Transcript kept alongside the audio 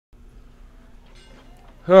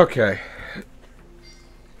Okay.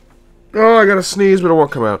 Oh, I gotta sneeze, but it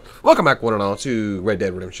won't come out. Welcome back, one and all, to Red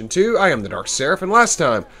Dead Redemption 2. I am the Dark Seraph, and last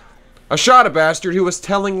time, I shot a bastard who was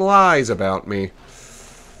telling lies about me.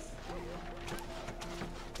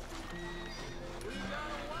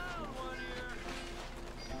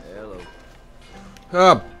 Hello.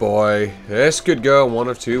 Oh boy, this could go one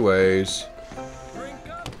of two ways.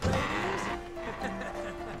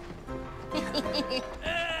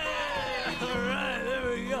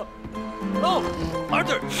 Oh,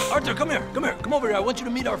 Arthur, come here, come over here. I want you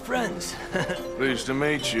to meet our friends. Pleased to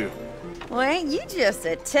meet you. Well, ain't you just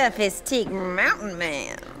a toughest teak mountain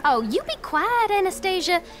man? Oh, you be quiet,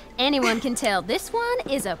 Anastasia. Anyone can tell this one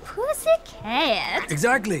is a pussy cat.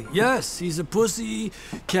 Exactly. Yes, he's a pussy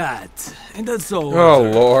cat. And that's so. Oh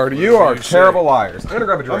lord, you are terrible liars. I'm gonna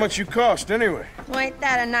grab a drink. How much you cost, anyway? Well, ain't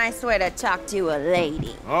that a nice way to talk to a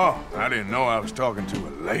lady? Oh, I didn't know I was talking to a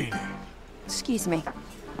lady. Excuse me.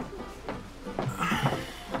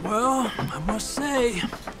 Well, I must say,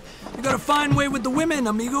 you got a fine way with the women,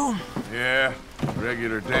 amigo. Yeah,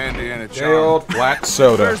 regular dandy and a Day charm. old black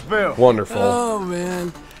soda. Where's Bill? Wonderful. Oh,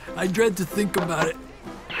 man. I dread to think about it.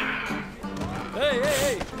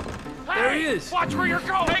 Hey! There he is. Watch where you're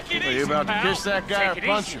going. Take it Are easy, you about to pal. kiss that guy or Take it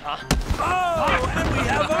punch easy, him? huh? Oh, and we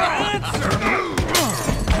have our answer.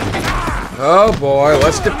 Oh boy,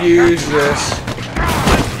 let's diffuse this.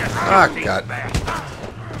 Ah, God.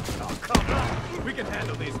 We can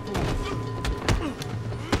handle these fools.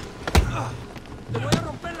 Te voy a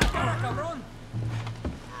romper la cara, cabrón.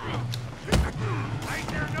 Ain't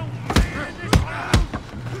there no man in this town?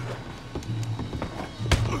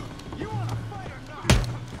 You wanna fight or not?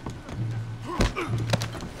 Come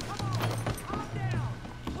on, calm down,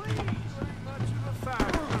 please. Much of a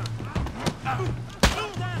fight.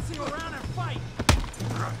 Stop dancing around and fight.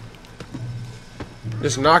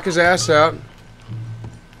 Just knock his ass out.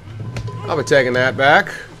 I'll be taking that back.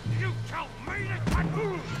 You tell me to cut.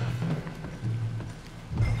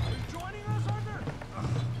 Joining us, Arthur?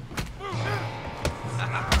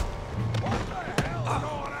 What the hell's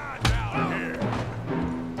going on down here?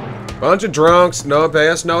 Bunch of drunks, no pay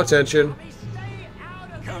us no attention. Stay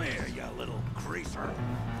out of Come here, you little greaser.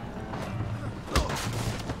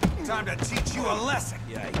 Time to teach you a lesson.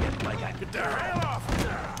 Yeah, you get like I could. the hell off.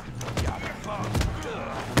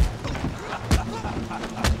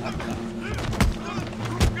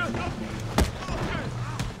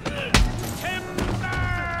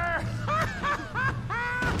 Timber!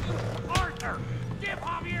 Arthur, give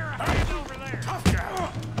Javier a hand over there. Tough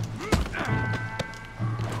guy.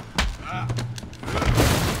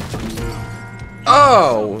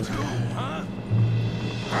 Oh!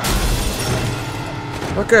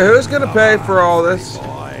 Okay, who's gonna pay for all this?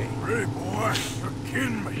 Really, boy? You're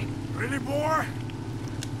kidding me. Really, boy?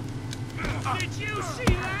 Did you see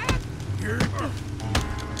that?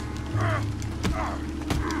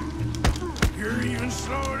 You're even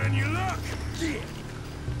slower than you look.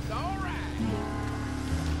 It's all right.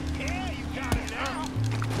 Yeah, you got it now.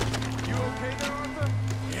 You okay there, Arthur?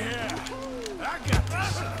 Yeah, I got this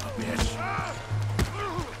son of a bitch.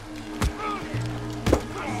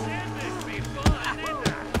 I said this be fun, didn't I?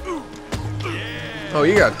 Yeah. Oh,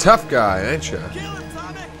 you got a tough guy, ain't you? Kill him,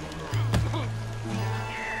 Tommy.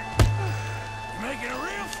 You're making a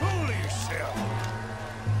real fool of yourself.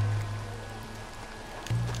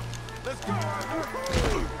 Let's go, Arthur.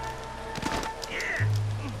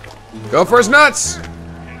 Go for his nuts!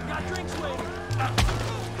 Got drinks waiting.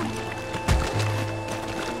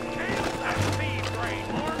 That speed train,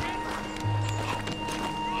 Morgan.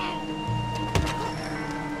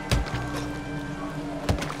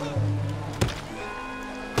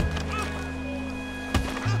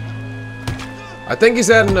 I think he's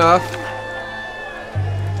had enough.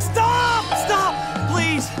 Stop! Stop!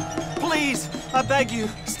 Please! Please! I beg you,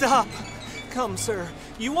 stop! Come, sir.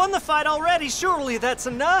 You won the fight already. Surely that's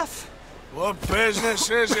enough. What business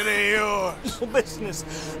is it of yours? No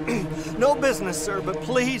business. No business, sir, but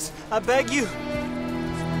please, I beg you.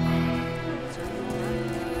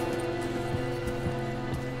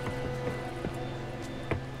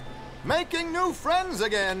 Making new friends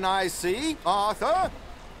again, I see, Arthur.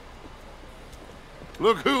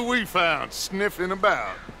 Look who we found sniffing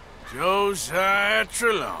about. Josiah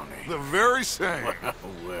Trelawney. The very same.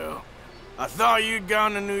 Well, I thought you'd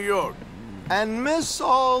gone to New York. And miss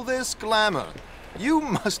all this glamour. You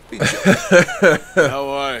must be... How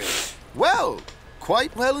are you? Well,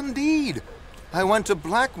 quite well indeed. I went to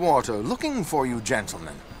Blackwater looking for you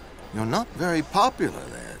gentlemen. You're not very popular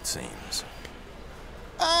there, it seems.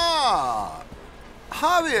 Ah!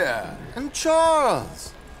 Javier and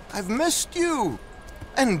Charles. I've missed you.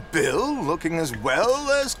 And Bill looking as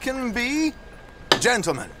well as can be.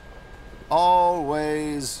 Gentlemen,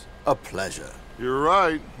 always a pleasure. You're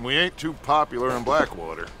right. We ain't too popular in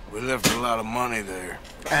Blackwater. We left a lot of money there.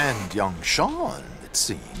 And young Sean, it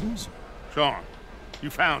seems. Sean, you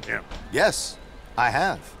found him. Yes, I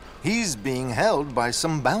have. He's being held by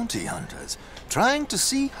some bounty hunters, trying to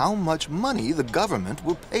see how much money the government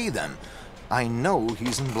will pay them. I know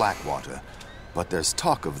he's in Blackwater, but there's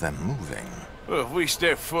talk of them moving. Well, if we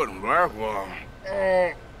step foot in Blackwater...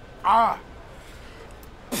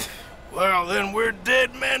 Well, then we're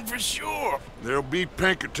dead men for sure. There'll be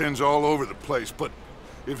Pinkertons all over the place, but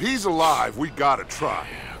if he's alive, we gotta try.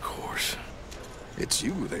 Yeah, of course. It's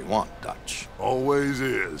you they want, Dutch. Always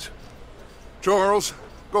is. Charles,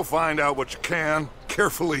 go find out what you can,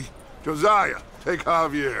 carefully. Josiah, take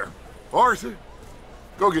Javier. Arthur,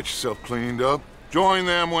 go get yourself cleaned up. Join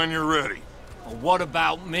them when you're ready. Well, what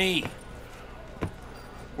about me?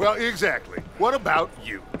 Well, exactly. What about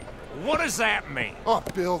you? What does that mean? Oh,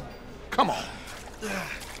 Bill, come on.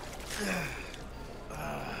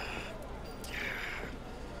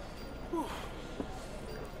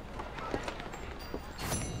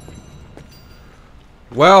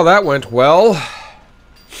 Well, that went well.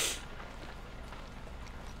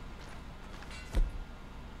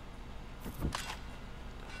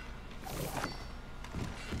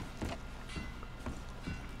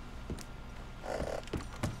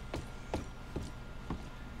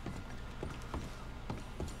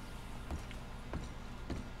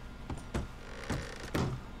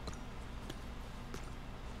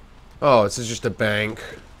 Oh, this is just a bank.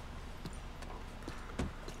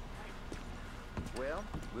 Well,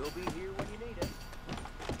 we'll be here when you need us.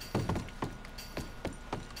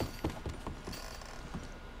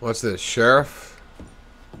 What's this, Sheriff?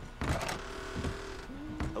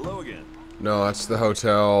 Hello again. No, that's the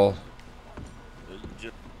hotel.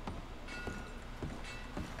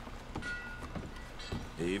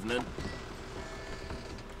 Evening.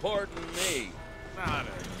 Pardon me. Not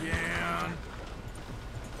again.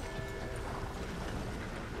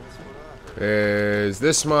 Is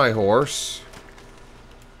this my horse?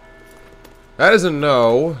 That is a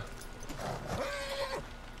no.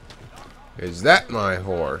 Is that my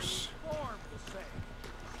horse?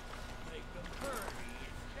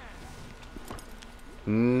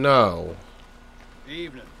 No.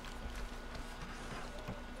 Evening.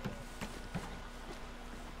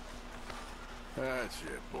 That's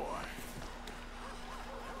it, boy.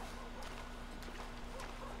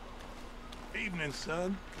 Evening,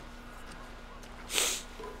 son.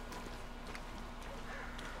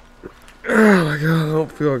 Oh my god, I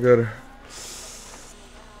don't feel good.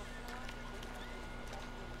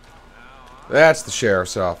 That's the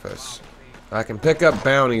sheriff's office. I can pick up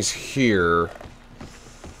bounties here.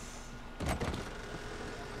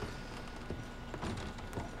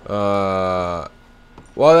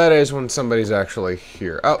 Well, that is when somebody's actually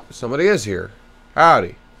here. Oh, somebody is here.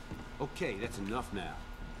 Howdy. Okay, that's enough now.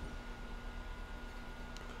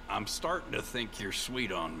 I'm starting to think you're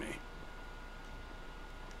sweet on me.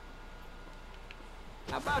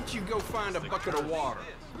 How about you go find a bucket of water?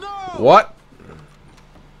 No! What?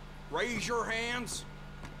 Raise your hands.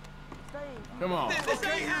 Come on.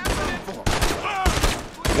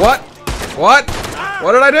 What? What?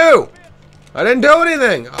 What did I do? I didn't do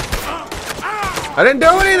anything. I didn't do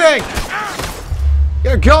anything. You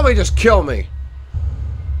gonna kill me? Just kill me.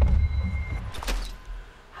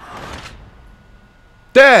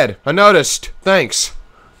 Dead. I noticed. Thanks.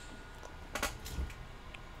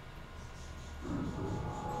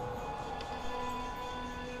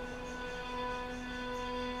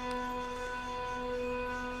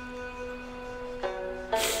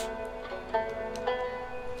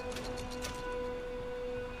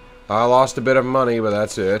 I lost a bit of money, but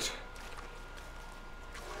that's it.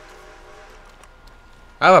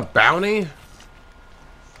 I have a bounty?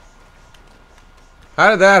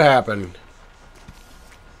 How did that happen?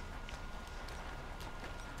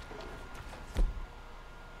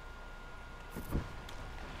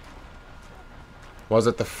 Was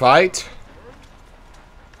it the fight?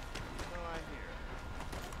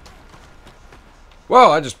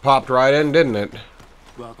 Well, I just popped right in, didn't it?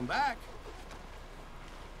 Welcome back.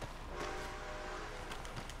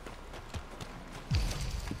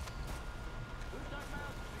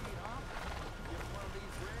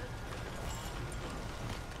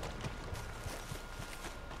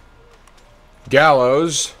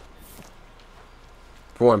 Gallows.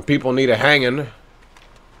 For when people need a hanging.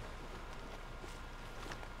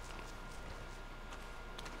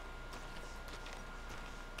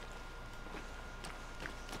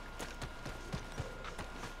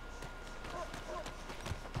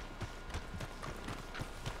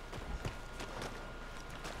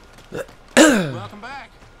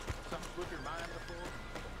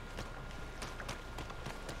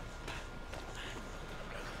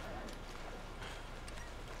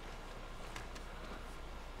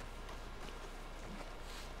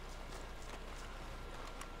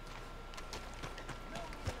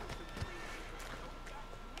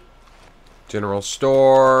 General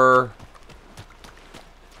store.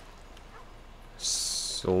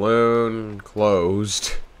 Saloon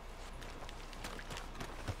closed.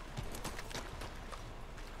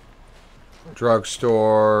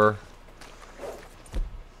 Drugstore.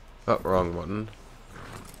 Oh, wrong button.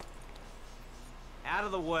 Out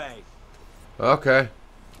of the way. Okay.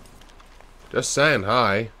 Just saying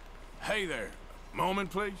hi. Hey there.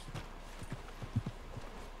 Moment, please.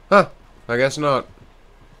 Huh. I guess not.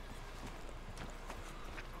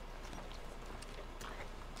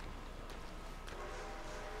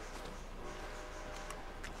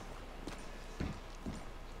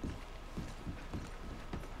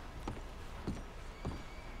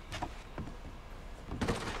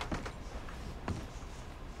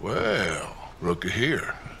 Well, looky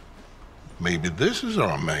here. Maybe this is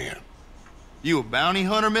our man. You a bounty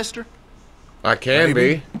hunter, mister? I can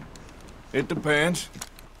Maybe. be. It depends.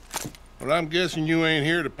 But I'm guessing you ain't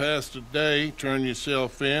here to pass the day, turn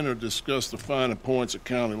yourself in, or discuss the finer points of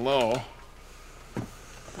county law.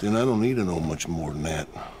 Then I don't need to know much more than that.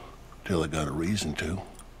 Till I got a reason to.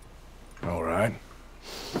 All right.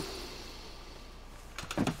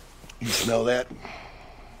 You smell that?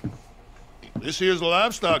 This here's a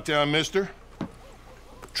livestock town, mister.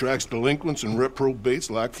 Attracts delinquents and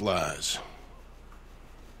reprobates like flies.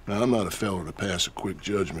 Now, I'm not a fellow to pass a quick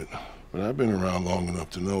judgment, but I've been around long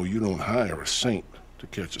enough to know you don't hire a saint to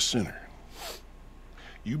catch a sinner.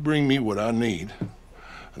 You bring me what I need,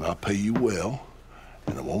 and I'll pay you well,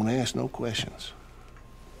 and I won't ask no questions.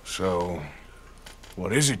 So,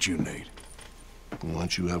 what is it you need? Why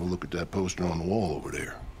don't you have a look at that poster on the wall over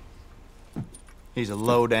there? He's a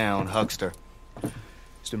low-down huckster.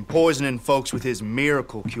 He's been poisoning folks with his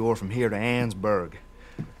miracle cure from here to Annesburg.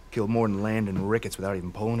 Killed more than Landon Ricketts without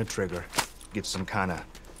even pulling a trigger. Gets some kind of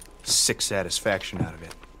sick satisfaction out of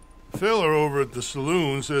it. Fella over at the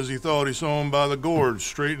saloon says he thought he saw him by the gorge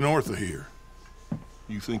straight north of here.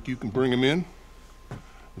 You think you can bring him in?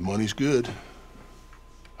 The money's good.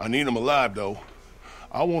 I need him alive, though.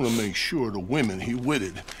 I want to make sure the women he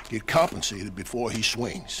witted get compensated before he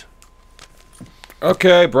swings.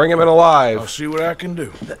 Okay, bring him in alive. I'll see what I can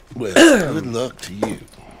do. Well, good luck to you.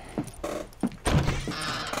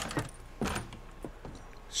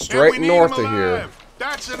 Straight north of here.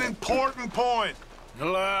 That's an important point.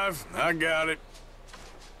 Alive, I got it.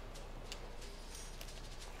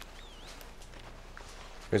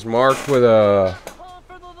 It's marked with a...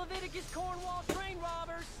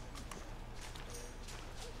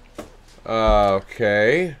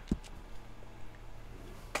 Okay.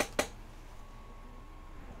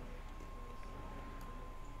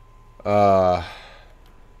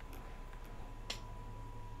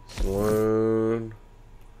 Saloon.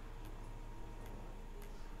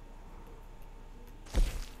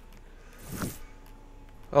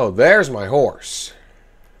 Oh, there's my horse.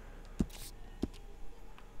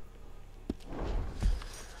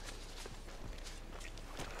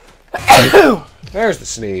 There's the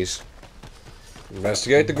sneeze.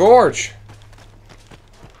 Investigate the gorge.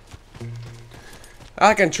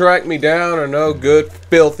 I can track me down a no good,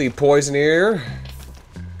 filthy poisoneer.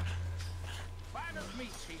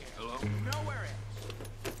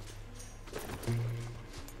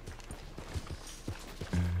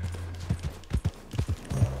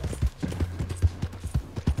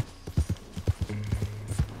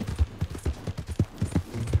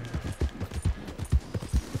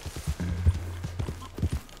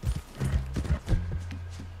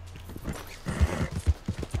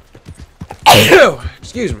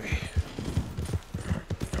 Excuse me.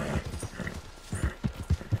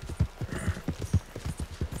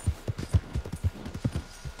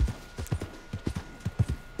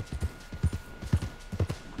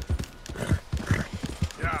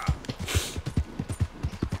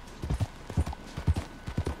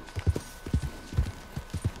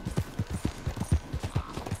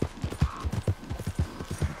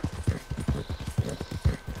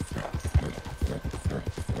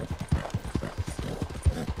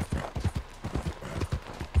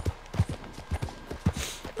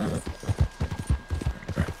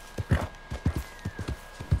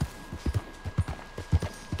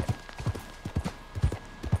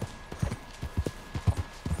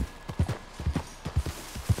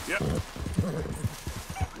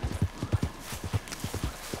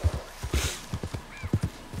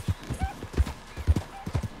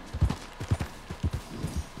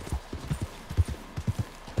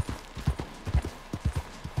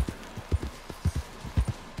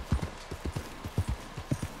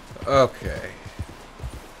 Okay.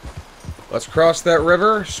 Let's cross that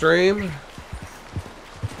river, stream.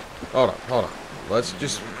 Hold on, hold on. Let's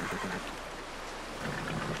just...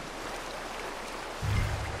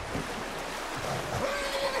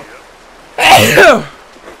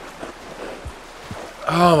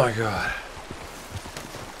 Oh my god.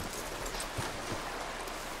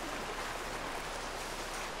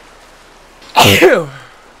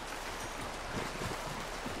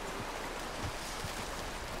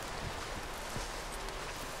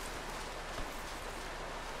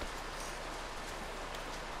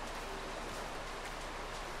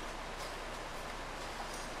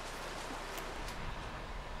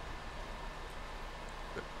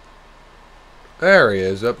 There he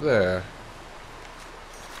is, up there.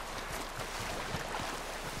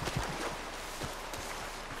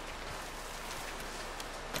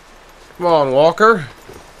 Come on, Walker.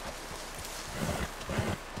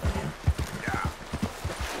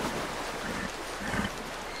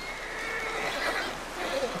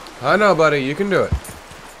 I know, buddy. You can do it.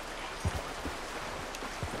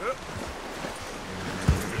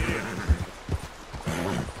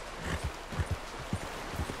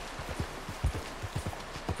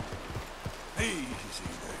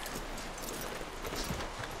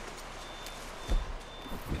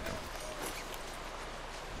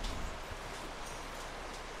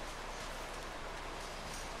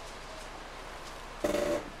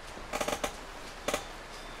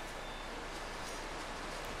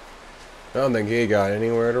 I don't think he got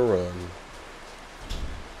anywhere to run.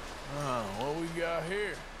 What we got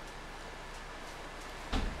here?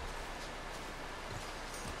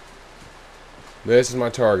 This is my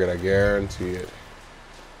target, I guarantee it.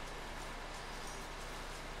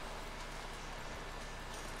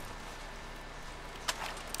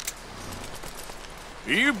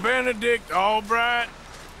 Are you Benedict Albright?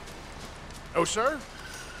 Oh, sir?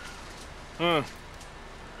 Huh.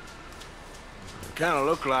 Kind of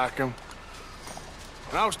look like him.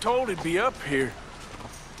 And I was told he'd be up here.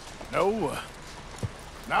 No,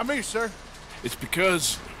 not me, sir. It's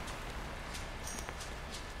because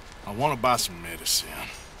I want to buy some medicine.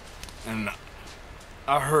 And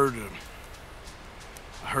I heard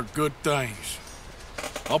good things.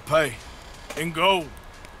 I'll pay in gold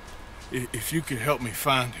if you could help me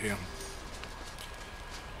find him.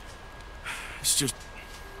 It's just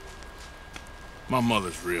my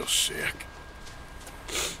mother's real sick.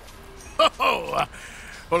 Oh,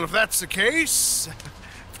 well, if that's the case,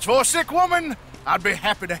 if it's for a sick woman, I'd be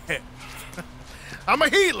happy to help. I'm a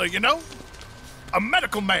healer, you know, a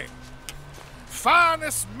medical man.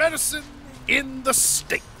 Finest medicine in the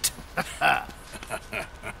state.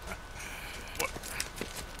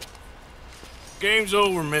 Game's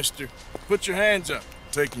over, mister. Put your hands up.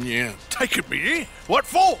 I'm taking you in. Taking me in? What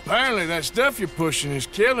for? Apparently that stuff you're pushing is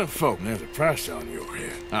killing folk. And there's a price on your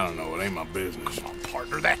head. I don't know, it ain't my business. Come on,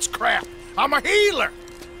 partner, that's crap. I'm a healer.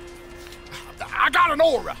 I got an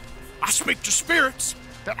aura. I speak to spirits.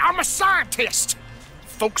 I'm a scientist.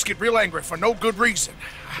 Folks get real angry for no good reason.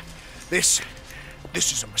 This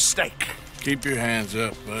is a mistake. Keep your hands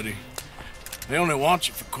up, buddy. They only want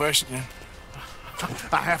you for questioning.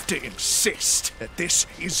 I have to insist that this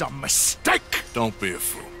is a mistake. Don't be a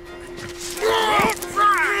fool.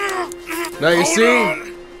 Now you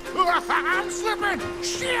see? I'm slipping.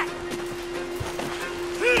 Shit.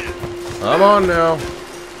 I'm on now.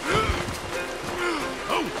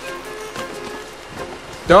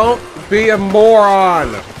 Don't be a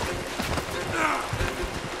moron.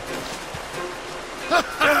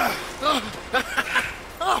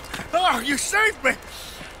 Oh, you saved me.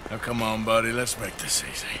 Now come on, buddy. Let's make this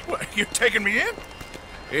easy. What, you taking me in?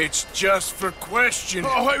 It's just for questioning.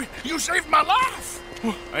 Oh, you saved my life.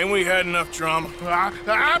 Ain't we had enough drama?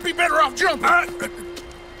 I'd be better off jumping.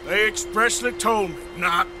 They expressly told me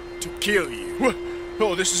not to kill you.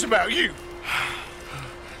 Oh, this is about you.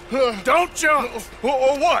 Don't jump!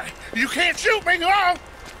 Or what? You can't shoot me, no!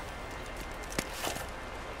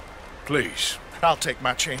 Please. I'll take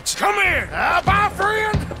my chance. Come here! Bye,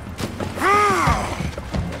 friend!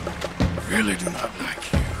 Really do not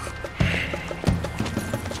like you.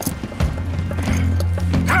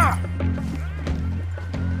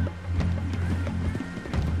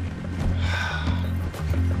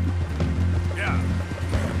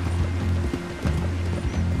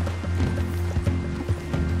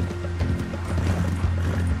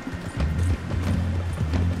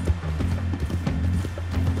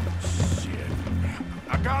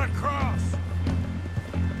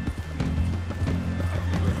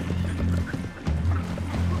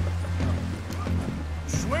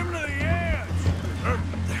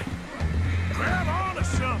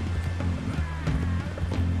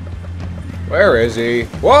 Where is he?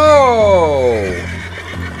 Whoa!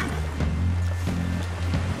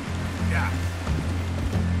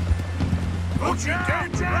 Don't you dare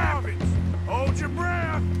drop it! Hold your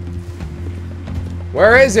breath!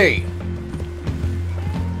 Where is he?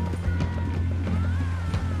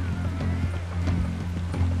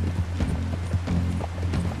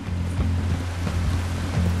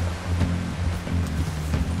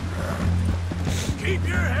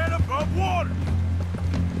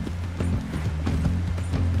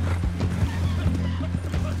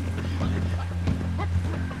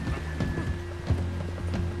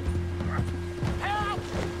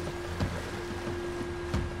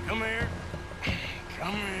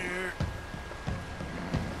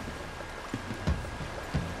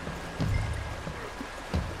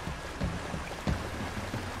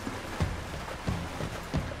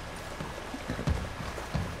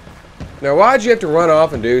 Now, why'd you have to run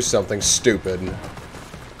off and do something stupid?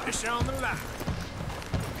 Fish on the line.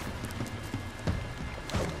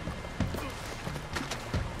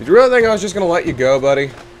 Did you really think I was just gonna let you go,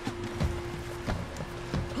 buddy?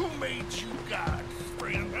 Who made you God,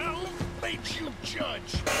 friend? Who made you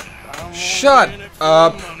judge? Shut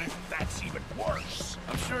up. That's even worse.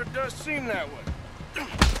 I'm sure it does seem that way.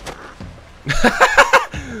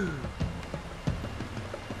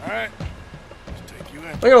 Alright. Let's take you in.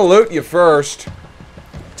 I'm gonna loot you first.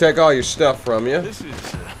 Take all your stuff from you. This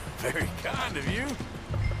is very kind of you.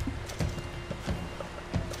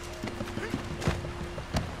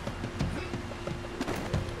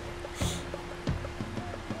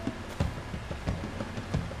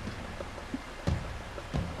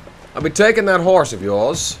 I'll be taking that horse of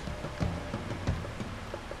yours.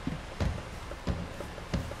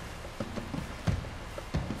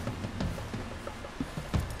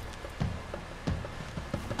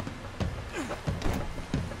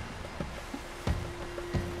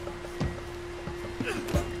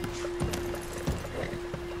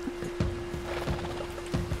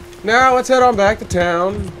 Now let's head on back to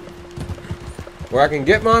town, where I can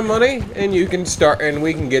get my money and you can start, and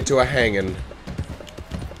we can get to a hanging.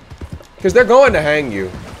 Because they're going to hang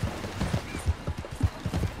you.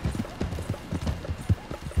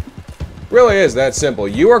 Really is that simple.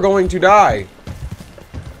 You are going to die.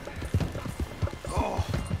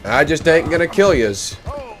 I just ain't gonna kill yous.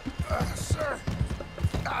 Oh, sir.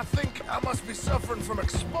 I think I must be suffering from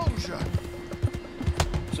exposure.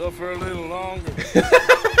 Suffer a little longer.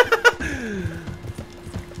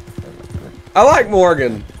 I like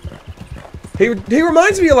Morgan. He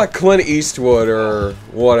reminds me of like Clint Eastwood or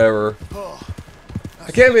whatever.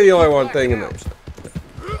 I can't be the only one thinking that.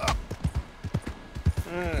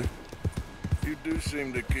 You do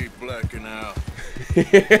seem to keep blacking out.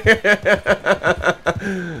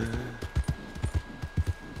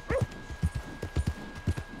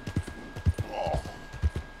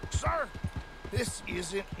 Sir, this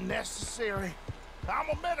isn't necessary. I'm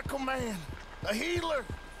a medical man, a healer.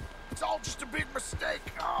 It's all just a big mistake.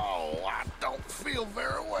 Oh, I don't feel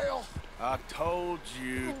very well. I told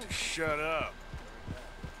you to shut up.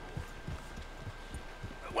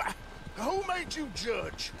 Who made you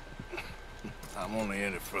judge? I'm only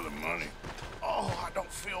in it for the money. Oh, I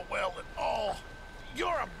don't feel well at all. You're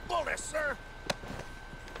a bully, sir.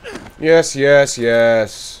 Yes, yes,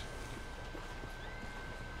 yes.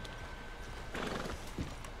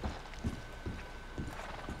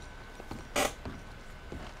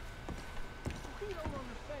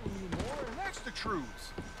 That's the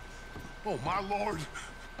truth. Oh, my lord.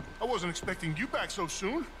 I wasn't expecting you back so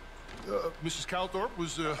soon. Mrs. Calthorpe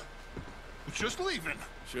was just leaving.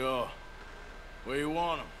 Sure. Where you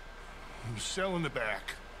want him? Cell in the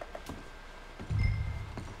back.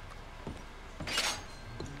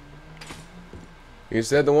 You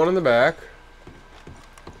said the one in the back.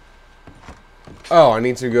 Oh, I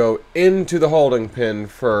need to go into the holding pen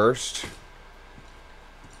first.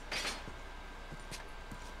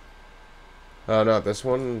 Not this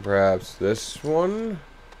one. Perhaps this one.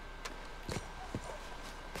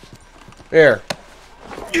 Here.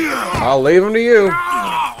 I'll leave them to you.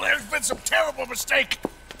 Oh, there's been some terrible mistake.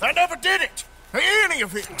 I never did it. Any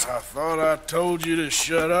of it. I thought I told you to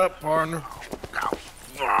shut up, partner.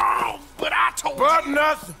 Oh, but I told you. But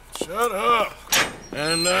nothing. Shut up.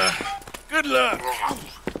 And, good luck.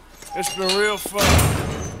 It's been real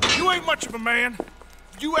fun. You ain't much of a man.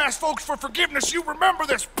 You ask folks for forgiveness, you remember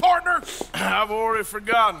this, partner? I've already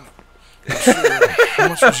forgotten. Sure. How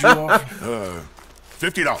much was you offering?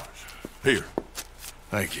 $50. Here.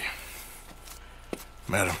 Thank you.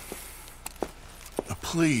 Madam.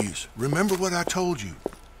 Please, remember what I told you.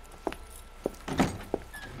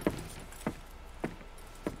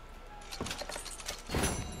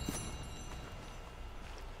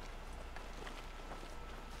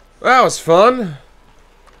 That was fun.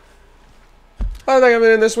 I think I'm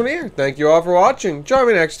in this one here. Thank you all for watching. Join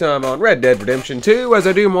me next time on Red Dead Redemption 2 as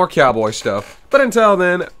I do more cowboy stuff. But until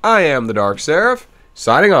then, I am the Dark Seraph,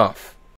 signing off.